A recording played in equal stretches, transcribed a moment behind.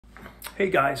Hey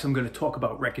guys, I'm going to talk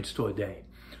about Record Store Day.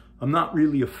 I'm not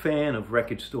really a fan of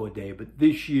Record Store Day, but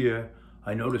this year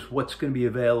I noticed what's going to be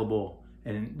available,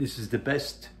 and this is the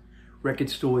best Record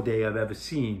Store Day I've ever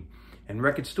seen. And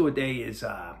Record Store Day is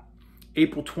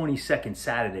April 22nd,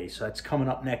 Saturday, so that's coming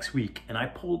up next week. And I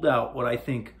pulled out what I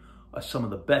think are some of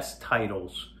the best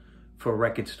titles for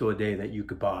Record Store Day that you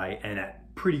could buy, and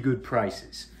at pretty good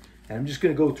prices. And I'm just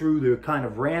going to go through, they're kind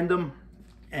of random,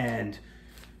 and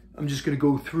I'm just going to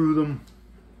go through them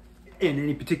in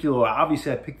any particular order.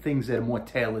 Obviously, I picked things that are more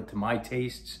tailored to my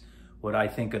tastes, what I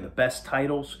think are the best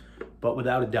titles, but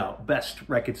without a doubt, best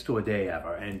Record Store Day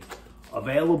ever. And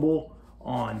available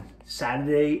on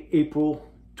Saturday, April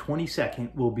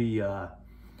 22nd will be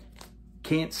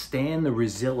Can't Stand the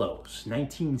Rezillos,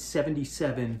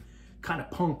 1977 kind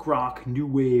of punk rock, new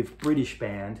wave British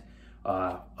band.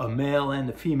 A male and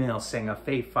a female singer,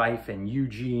 Faye Fife and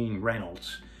Eugene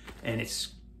Reynolds. And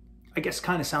it's, I guess,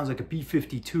 kind of sounds like a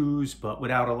B-52s, but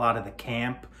without a lot of the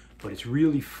camp. But it's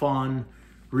really fun,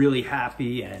 really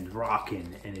happy and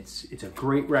rocking, and it's a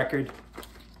great record.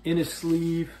 Inner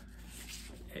sleeve,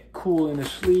 cool inner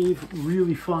sleeve,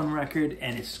 really fun record,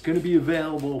 and it's going to be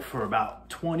available for about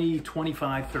 $20,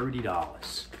 $25,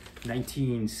 $30.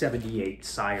 1978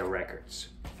 Sire Records.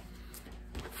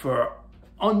 For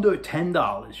under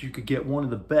 $10, you could get one of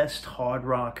the best hard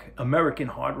rock, American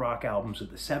hard rock albums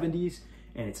of the 70s,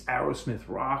 and it's Aerosmith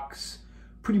Rocks.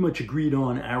 Pretty much agreed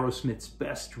on Aerosmith's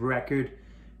best record,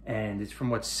 and it's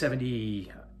from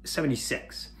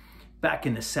 76. Back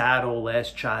in the Saddle,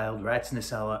 Last Child, Rats in the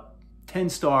Cellar,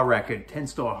 10-star record,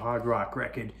 10-star hard rock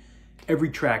record. Every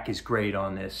track is great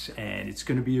on this, and it's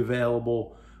going to be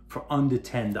available for under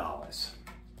 $10.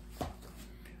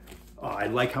 I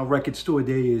like how Record Store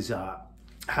Day is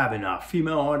having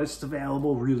female artists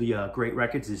available, really great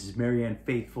records. This is Marianne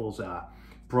Faithfull's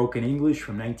Broken English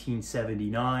from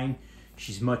 1979.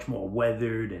 She's much more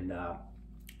weathered and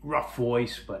rough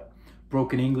voice, but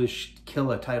Broken English,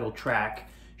 killer title track.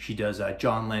 She does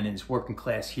John Lennon's Working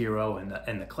Class Hero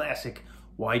and the classic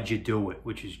Why'd You Do It,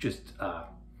 which is just a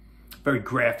very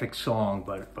graphic song,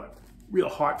 but real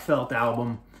heartfelt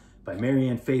album by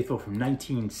Marianne Faithfull from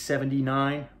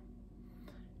 1979.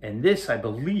 And this, I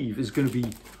believe, is going to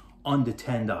be under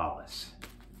 $10.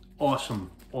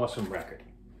 Awesome, awesome record.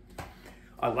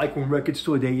 I like when Record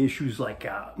Store Day issues like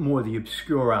more of the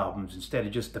obscure albums instead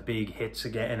of just the big hits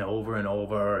again and over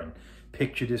and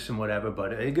Picture This and whatever.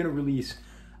 But they're going to release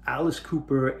Alice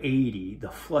Cooper 80, The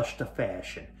Flush to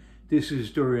Fashion. This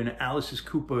is during Alice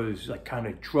Cooper's like kind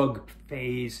of drug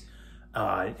phase.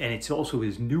 And it's also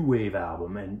his new wave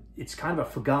album, and it's kind of a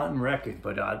forgotten record,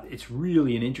 but it's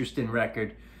really an interesting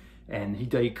record. And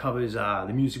he covers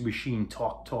the Music Machine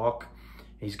Talk Talk.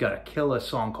 He's got a killer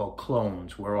song called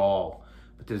Clones, We're All.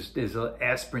 But there's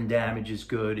Aspirin Damage is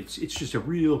good. It's just a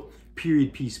real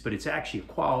period piece, but it's actually a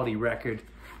quality record.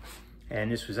 And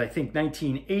this was, I think,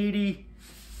 1980.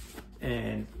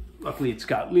 And luckily it's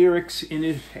got lyrics in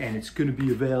it, and it's going to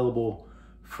be available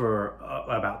for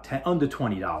about under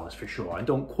 $20 for sure. And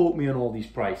don't quote me on all these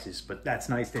prices, but that's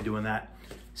nice they're doing that.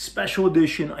 Special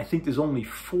edition, I think there's only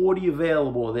 40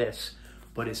 available of this,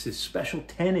 but it's this special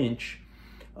 10-inch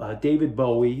David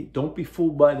Bowie, Don't Be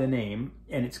Fooled by the Name,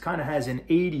 and it kind of has an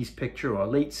 80s picture or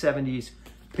late 70s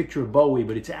picture of Bowie,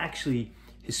 but it's actually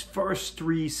his first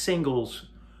 3 singles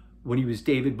when he was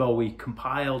David Bowie,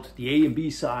 compiled the A and B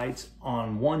sides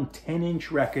on one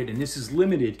 10-inch record, and this is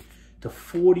limited to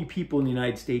 40 people in the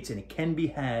United States, and it can be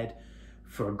had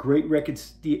for a great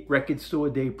Record Store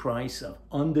Day price of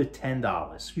under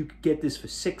 $10. You could get this for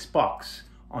 $6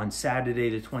 on Saturday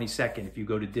the 22nd if you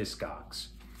go to Discogs.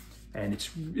 And it's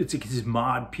his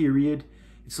mod period.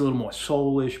 It's a little more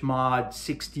soulish mod,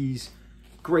 60s.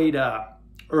 Great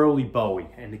early Bowie.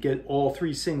 And to get all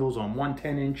 3 singles on one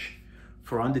 10-inch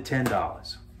for under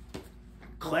 $10.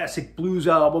 Classic blues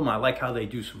album. I like how they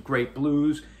do some great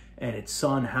blues. And it's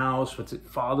Son House, what's it?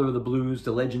 Father of the Blues,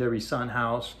 the legendary Son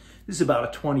House. This is about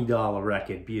a $20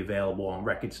 record, be available on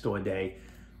Record Store Day.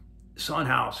 Son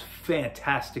House,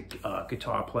 fantastic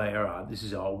guitar player. This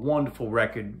is a wonderful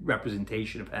record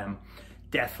representation of him.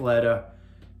 Death Letter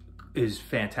is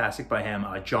fantastic by him.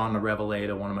 John the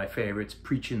Revelator, one of my favorites.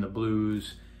 Preaching the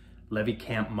Blues, Levy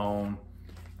Camp Moan.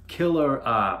 Killer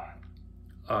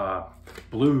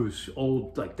blues,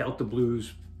 old like Delta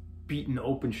blues, beaten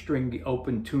open string,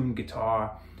 open tune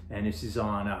guitar. And this is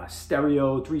on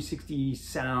stereo, 360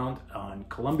 sound on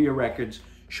Columbia Records.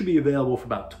 Should be available for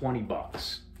about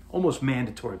 $20. Almost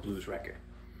mandatory blues record.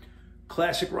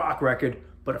 Classic rock record,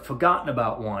 but a forgotten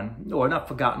about one. Or not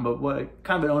forgotten, but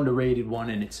kind of an underrated one.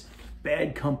 And it's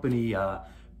Bad Company,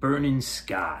 Burning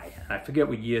Sky. I forget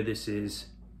what year this is.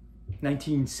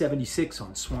 1976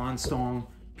 on Swan Song.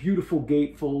 Beautiful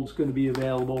gatefold's going to be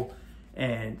available,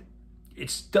 and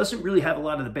it doesn't really have a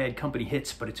lot of the Bad Company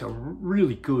hits, but it's a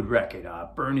really good record.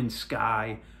 Burning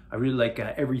Sky, I really like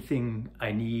Everything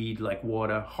I Need, Like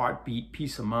Water, Heartbeat,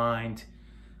 Peace of Mind.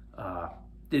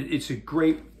 It's a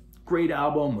great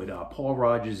album with Paul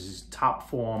Rodgers' top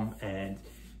form, and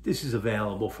this is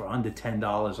available for under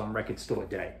 $10 on Record Store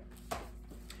Day.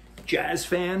 Jazz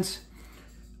fans,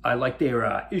 I like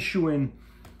their issuing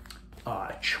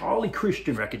Charlie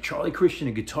Christian record. Charlie Christian,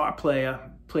 a guitar player,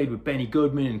 played with Benny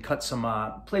Goodman and cut some,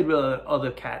 played with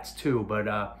other cats too,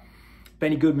 but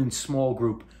Benny Goodman's small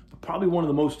group, but probably one of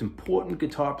the most important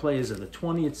guitar players of the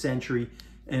 20th century.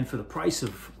 And for the price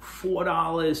of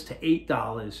 $4 to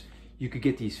 $8, you could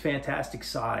get these fantastic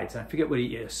sides. And I forget what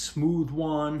Smooth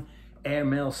One,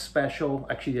 Airmail Special.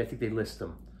 Actually, I think they list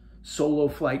them. Solo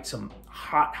Flight, some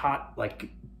hot, like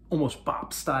almost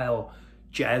bop style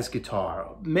jazz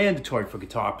guitar, mandatory for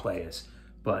guitar players.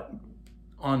 But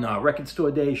on Record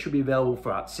Store Day, should be available for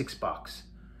about $6.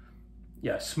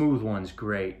 Yeah, Smooth One's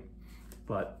great.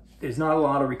 But there's not a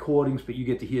lot of recordings, but you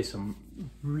get to hear some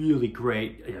really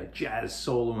great jazz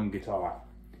solo and guitar.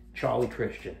 Charlie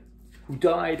Christian, who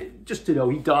died, just to know,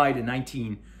 he died in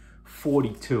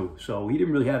 1942. So he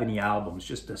didn't really have any albums,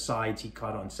 just the sides he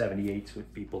cut on 78s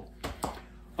with people.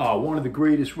 One of the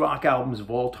greatest rock albums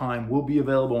of all time will be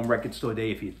available on Record Store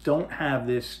Day. If you don't have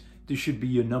this, this should be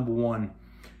your number one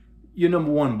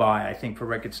buy, I think, for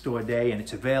Record Store Day. And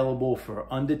it's available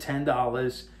for under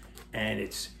 $10, and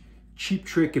it's Cheap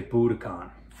Trick at Budokan.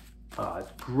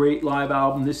 Great live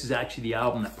album. This is actually the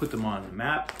album that put them on the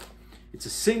map. It's a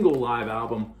single live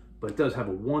album, but it does have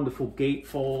a wonderful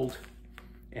gatefold,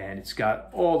 and it's got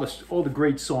all the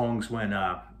great songs when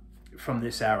from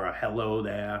this era. Hello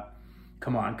There,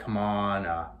 Come On, Come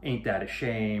On, Ain't That a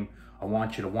Shame, I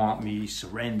Want You to Want Me,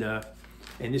 Surrender,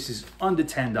 and this is under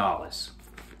 $10.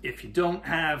 If you don't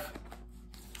have,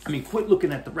 quit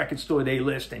looking at the Record Store Day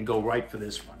list and go right for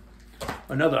this one.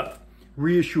 Another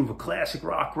reissue of a classic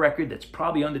rock record that's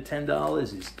probably under $10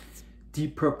 is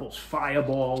Deep Purple's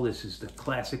Fireball. This is the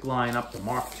classic lineup, the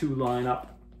Mark II lineup.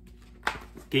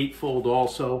 Gatefold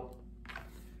also.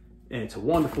 And it's a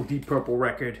wonderful Deep Purple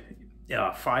record.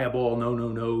 Fireball, No, No,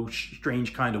 No,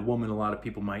 Strange Kind of Woman, a lot of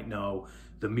people might know.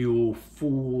 The Mule,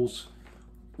 Fools.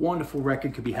 Wonderful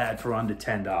record, could be had for under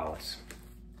 $10.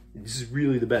 This is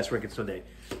really the best Record Store Day.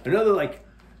 Another,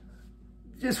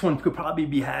 this one could probably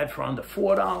be had for under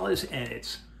 $4, and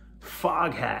it's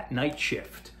Foghat, Night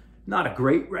Shift. Not a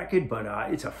great record, but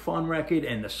it's a fun record,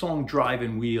 and the song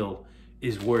Driving Wheel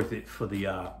is worth it for the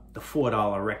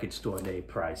 $4 Record Store Day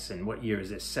price. And what year is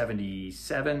this?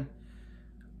 77?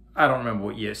 I don't remember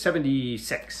what year.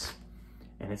 76.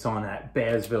 And it's on that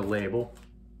Bearsville label.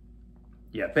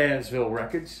 Yeah, Bearsville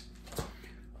Records.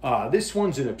 This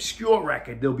one's an obscure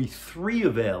record. There'll be 3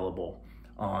 available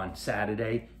on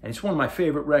Saturday, and it's one of my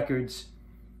favorite records.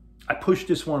 I push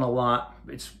this one a lot.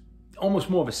 It's almost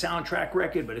more of a soundtrack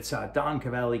record, but it's Don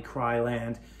Cavalli,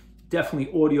 Cryland.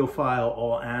 Definitely audiophile,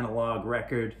 all analog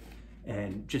record,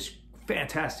 and just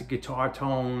fantastic guitar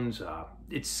tones.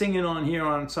 It's singing on here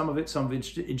on some of it's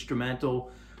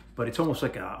instrumental, but it's almost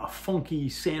like a funky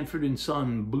Sanford and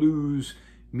Son blues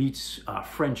meets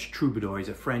French troubadour. He's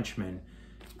a Frenchman.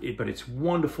 But it's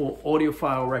wonderful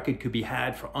audiophile record, could be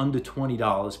had for under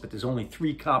 $20, but there's only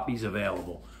 3 copies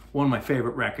available. One of my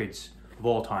favorite records of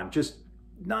all time. Just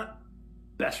not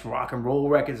best rock and roll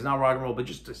records, not rock and roll, but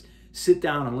just to sit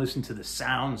down and listen to the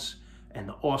sounds and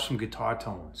the awesome guitar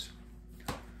tones.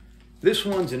 This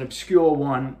one's an obscure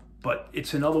one, but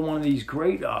it's another one of these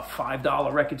great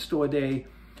 $5 Record Store Day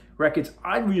records.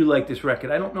 I really like this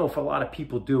record. I don't know if a lot of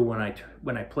people do when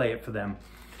I play it for them.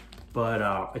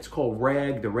 But it's called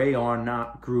Rag, the Ray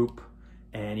Arnott Group,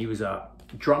 and he was a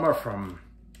drummer from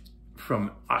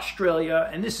Australia,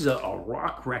 and this is a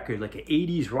rock record, like an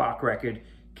 80s rock record,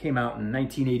 came out in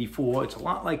 1984. It's a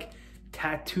lot like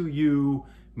Tattoo You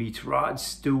meets Rod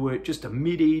Stewart, just a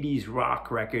mid-80s rock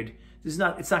record. It's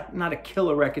not a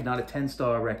killer record, not a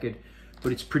 10-star record,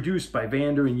 but it's produced by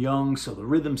Vander and Young, so the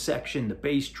rhythm section, the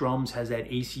bass drums has that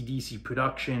AC/DC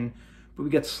production, but we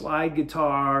got slide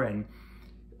guitar and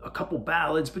a couple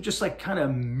ballads, but just like kind of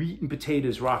meat and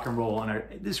potatoes rock and roll. And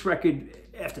this record,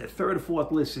 after the 3rd or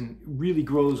 4th listen, really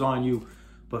grows on you.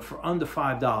 But for under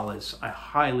 $5, I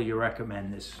highly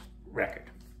recommend this record.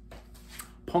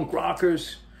 Punk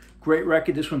Rockers, great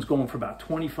record. This one's going for about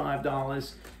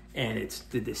 $25, and it's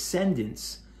The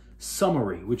Descendants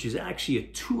Summary, which is actually a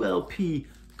 2 LP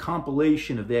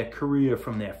compilation of their career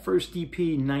from their first EP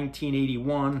in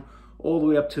 1981 all the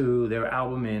way up to their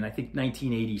album in, I think,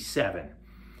 1987.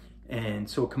 And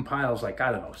so it compiles like,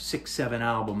 I don't know, 6, 7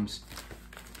 albums.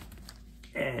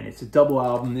 And it's a double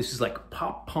album. This is like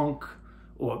pop punk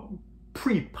or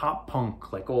pre-pop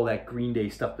punk, like all that Green Day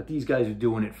stuff. But these guys are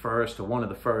doing it first, or one of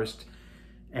the first.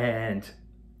 And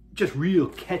just real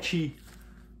catchy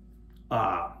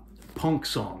punk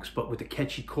songs, but with the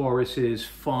catchy choruses,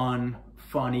 fun,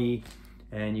 funny.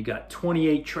 And you got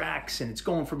 28 tracks, and it's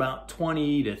going for about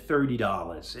 $20 to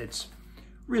 $30. It's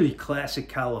really classic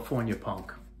California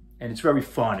punk. And it's very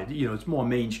fun. It's more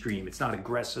mainstream. It's not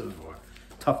aggressive or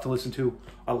tough to listen to.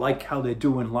 I like how they're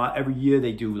doing a lot. Every year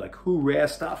they do like Who Rare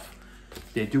stuff.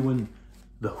 They're doing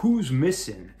the Who's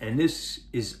Missing, and this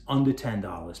is under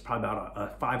 $10. Probably about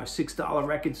a $5 or $6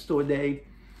 record store day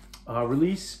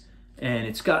release. And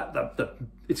it's got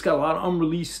it's got a lot of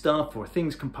unreleased stuff or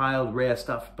things compiled, rare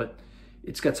stuff, but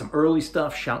it's got some early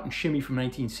stuff, Shout and Shimmy from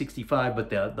 1965,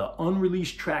 but the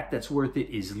unreleased track that's worth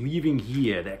it is Leaving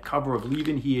Here, that cover of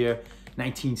Leaving Here,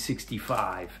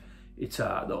 1965. It's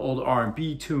the old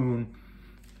R&B tune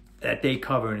that they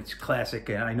cover, and it's classic.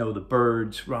 And I know the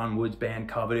Byrds, Ron Wood's band,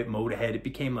 covered it, Motorhead. It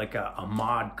became like a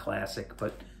mod classic,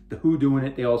 but the Who doing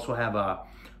it. They also have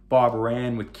Barbara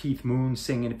Ann with Keith Moon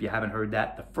singing, if you haven't heard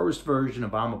that. The first version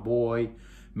of I'm a Boy.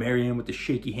 Mary Ann with the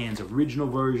Shaky Hands original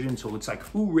version. So it's like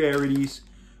Who rarities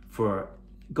for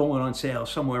going on sale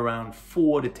somewhere around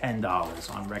 $4 to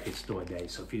 $10 on Record Store Day.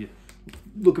 So if you're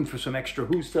looking for some extra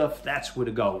Who stuff, that's where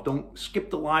to go. Don't skip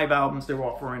the live albums they're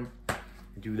offering.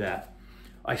 Do that.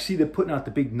 I see they're putting out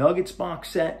the big Nuggets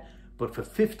box set, but for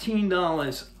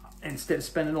 $15, instead of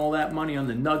spending all that money on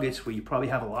the Nuggets, where you probably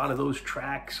have a lot of those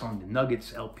tracks on the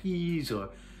Nuggets LPs or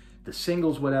the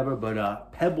singles, whatever,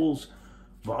 but Pebbles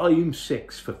Volume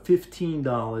 6 for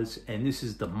 $15, and this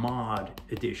is the mod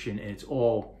edition, and it's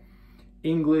all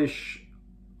English.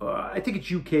 I think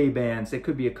it's UK bands. There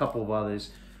could be a couple of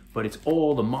others, but it's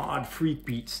all the mod freak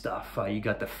beat stuff. You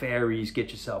got the Fairies,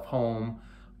 Get Yourself Home,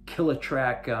 killer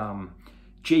track,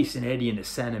 Jason Eddy and the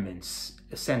Sentiments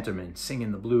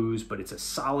singing the blues, but it's a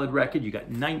solid record. You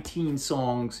got 19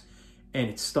 songs, and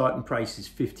its starting price is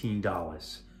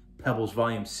 $15. Pebbles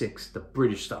Volume 6, the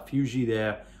British stuff. Usually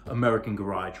they're American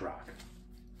garage rock.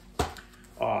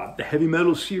 The heavy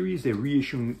metal series, they're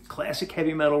reissuing classic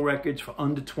heavy metal records for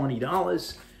under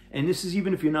 $20. And this is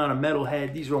even if you're not a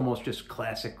metalhead, these are almost just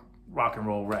classic rock and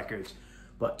roll records.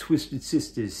 But Twisted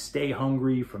Sister's Stay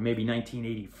Hungry from maybe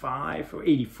 1985 or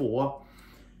 84.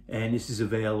 And this is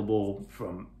available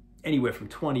from anywhere from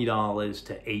 $20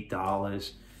 to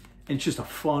 $8. And it's just a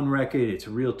fun record. It's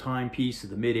a real timepiece of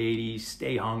the mid-80s.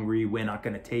 Stay Hungry, We're Not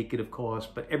Gonna Take It, of course.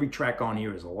 But every track on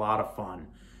here is a lot of fun.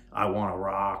 I Wanna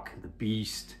Rock, The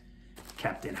Beast,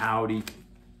 Captain Howdy.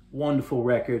 Wonderful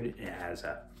record. It has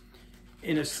a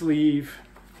inner sleeve,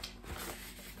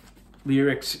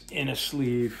 lyrics, inner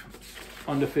sleeve,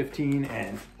 under 15.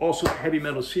 And also the heavy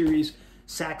metal series,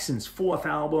 Saxon's 4th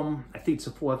album. I think it's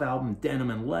the 4th album,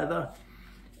 Denim and Leather.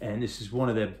 And this is one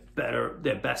of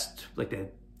their best, like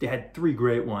they had 3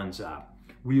 great ones.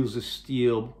 Wheels of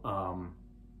Steel.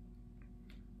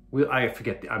 I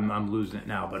forget, I'm losing it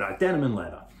now, but Denim and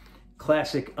Leather.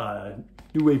 Classic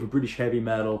new wave of British heavy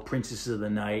metal, Princess of the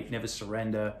Night, Never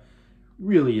Surrender.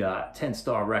 Really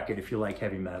 10-star record if you like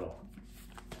heavy metal.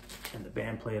 And the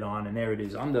band played on, and there it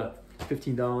is, under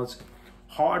 $15.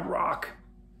 Hard rock,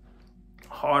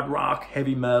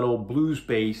 heavy metal,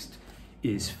 blues-based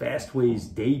is Fastway's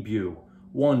debut.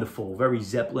 Wonderful, very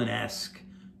Zeppelin-esque.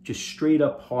 Just straight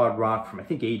up hard rock from, I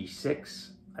think,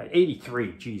 86,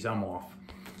 83, geez, I'm off.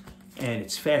 And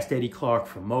it's Fast Eddie Clarke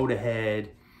from Motorhead,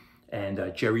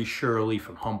 and Jerry Shirley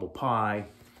from Humble Pie,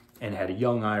 and had a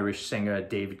young Irish singer,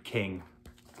 David King.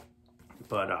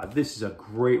 But this is a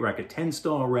great record,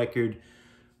 10-star record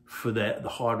for the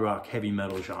hard rock, heavy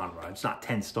metal genre. It's not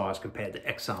 10 stars compared to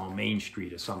Exile on Main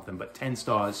Street or something, but 10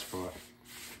 stars for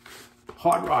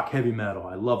hard rock, heavy metal.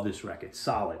 I love this record,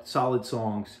 solid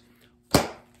songs.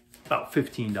 About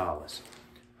 $15.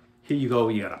 Here you go,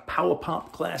 you got a power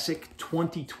pop classic,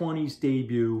 2020's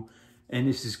debut, and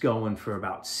this is going for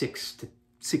about $6 to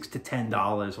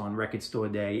 $10 on Record Store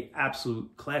Day.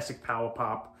 Absolute classic power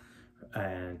pop,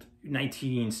 and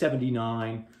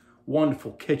 1979,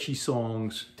 wonderful catchy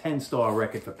songs, 10-star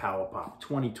record for power pop,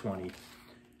 2020.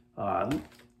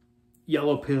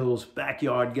 Yellow Pills,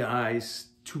 Backyard Guys,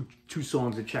 two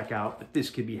songs to check out, but this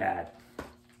could be had.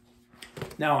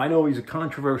 Now, I know he's a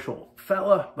controversial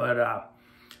fella, but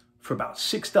for about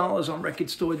 $6 on Record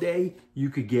Store Day, you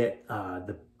could get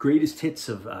the greatest hits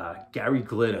of Gary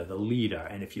Glitter, the leader.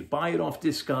 And if you buy it off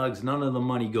Discogs, none of the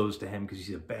money goes to him because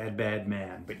he's a bad, bad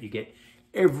man. But you get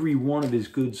every one of his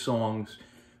good songs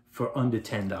for under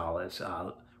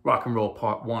 $10. Rock and Roll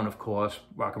Part 1, of course.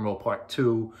 Rock and Roll Part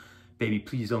 2. Baby,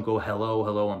 Please Don't Go. Hello,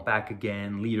 hello, I'm back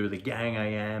again. Leader of the gang I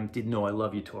am. Didn't know I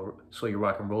love you till I saw you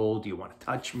rock and roll. Do you want to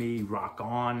touch me? Rock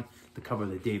on. The cover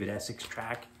of the David Essex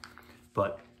track.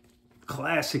 But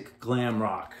classic glam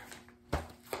rock.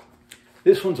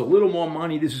 This one's a little more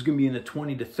money. This is going to be in the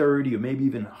 20 to 30 or maybe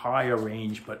even higher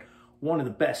range, but one of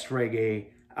the best reggae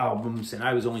albums. And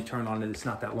I was only turned on to this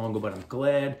not that long ago, but I'm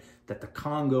glad that the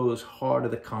Congos, Heart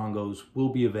of the Congos, will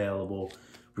be available.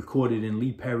 Recorded in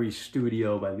Lee Perry's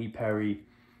studio by Lee Perry.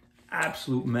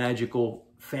 Absolute magical,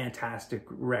 fantastic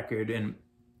record. And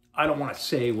I don't want to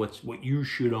say what you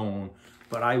should own,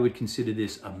 but I would consider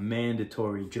this a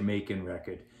mandatory Jamaican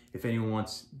record. If anyone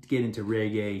wants to get into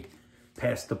reggae,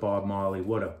 past the Bob Marley,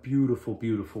 what a beautiful,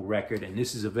 beautiful record. And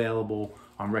this is available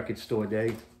on Record Store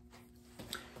Day.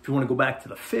 If you want to go back to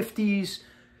the 50s, it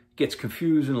gets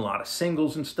confusing, a lot of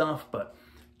singles and stuff, but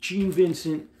Gene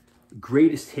Vincent,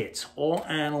 greatest hits, all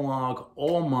analog,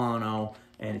 all mono,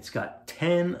 and it's got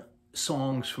 10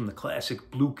 songs from the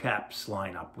classic Blue Caps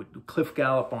lineup with Cliff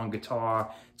Gallup on guitar.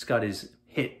 It's got his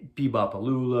hit Bebop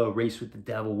Alula, Race with the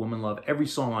Devil, Woman Love. Every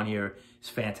song on here is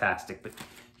fantastic, but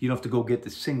you don't have to go get the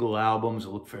single albums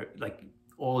or look for, like,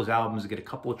 all his albums, get a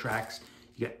couple of tracks.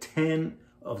 You got 10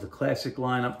 of the classic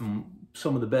lineup and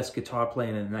some of the best guitar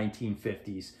playing in the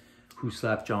 1950s. Who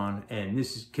Slapped John? And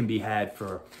this can be had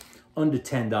for under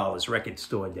 $10, Record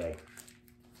Store Day.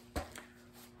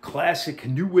 Classic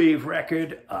new wave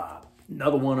record,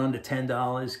 another one under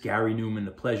 $10, Gary Newman,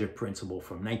 The Pleasure Principle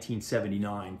from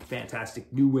 1979.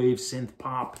 Fantastic new wave, synth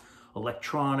pop,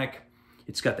 electronic.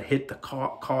 It's got the hit, the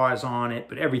cars on it,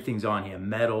 but everything's on here.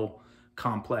 Metal,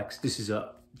 complex. This is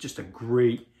just a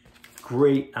great,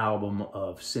 great album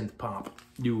of synth pop,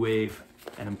 new wave,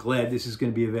 and I'm glad this is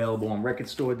going to be available on Record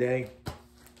Store Day.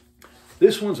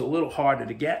 This one's a little harder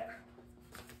to get.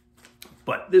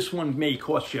 But this one may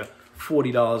cost you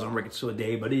 $40 on Record Store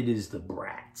Day, but it is the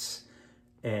Brats.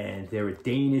 And they're a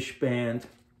Danish band.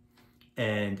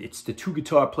 And it's the two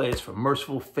guitar players from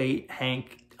Merciful Fate,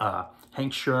 Hank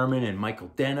Sherman and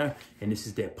Michael Denner. And this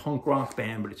is their punk rock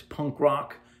band, but it's punk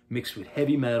rock mixed with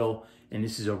heavy metal. And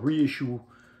this is a reissue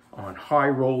on High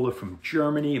Roller from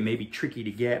Germany. It may be tricky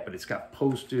to get, but it's got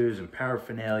posters and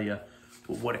paraphernalia.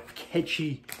 But what a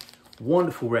catchy,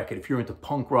 wonderful record. If you're into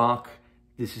punk rock,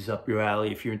 this is up your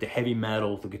alley. If you're into heavy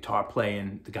metal, the guitar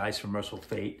playing, the guys from Merciful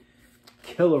Fate.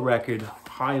 Killer record,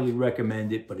 highly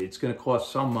recommend it, but it's going to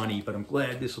cost some money, but I'm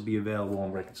glad this will be available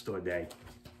on Record Store Day.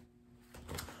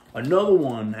 Another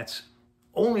one that's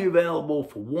only available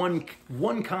for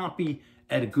one copy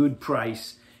at a good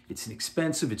price. It's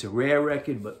inexpensive, it's a rare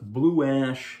record, but Blue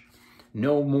Ash,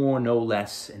 no more, no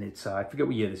less. And it's, I forget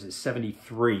what year this is,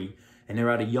 73. And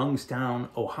they're out of Youngstown,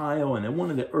 Ohio, and they're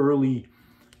one of the early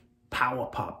power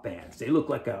pop bands. They look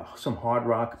like some hard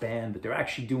rock band, but they're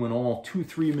actually doing all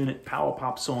 2-3 minute power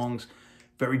pop songs,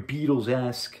 very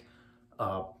Beatles-esque.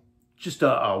 Just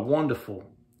a wonderful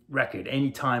record,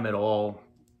 Anytime at All,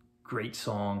 great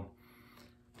song.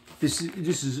 This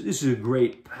is a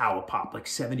great power pop, like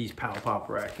 70s power pop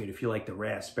record. If you like the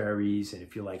Raspberries and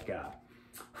if you like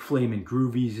Flamin'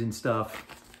 Groovies and stuff,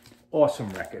 awesome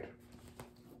record.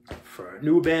 For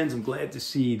newer bands, I'm glad to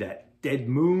see that Dead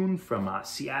Moon from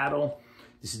Seattle.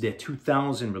 This is their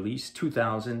 2000 release,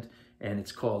 2000, and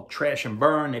it's called Trash and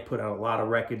Burn. They put out a lot of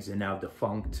records. They're now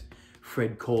defunct.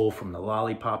 Fred Cole from the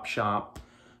Lollipop Shop,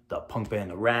 the punk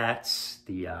band The Rats,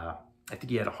 I think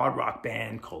he had a hard rock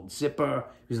band called Zipper.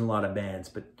 He was in a lot of bands,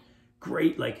 but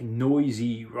great, like,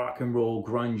 noisy, rock and roll,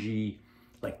 grungy,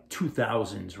 like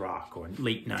 2000s rock or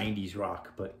late 90s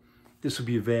rock, but this will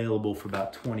be available for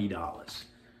about $20.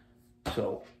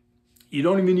 So you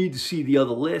don't even need to see the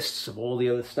other lists of all the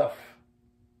other stuff,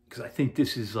 because I think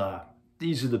this is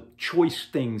these are the choice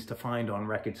things to find on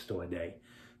Record Store Day.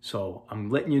 So I'm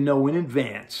letting you know in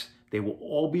advance. They will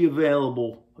all be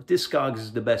available. Discogs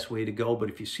is the best way to go, but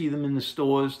if you see them in the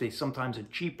stores, they sometimes are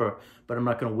cheaper, but I'm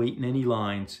not going to wait in any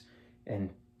lines. And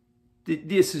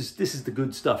this is the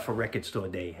good stuff for Record Store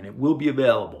Day, and it will be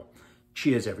available.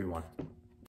 Cheers, everyone.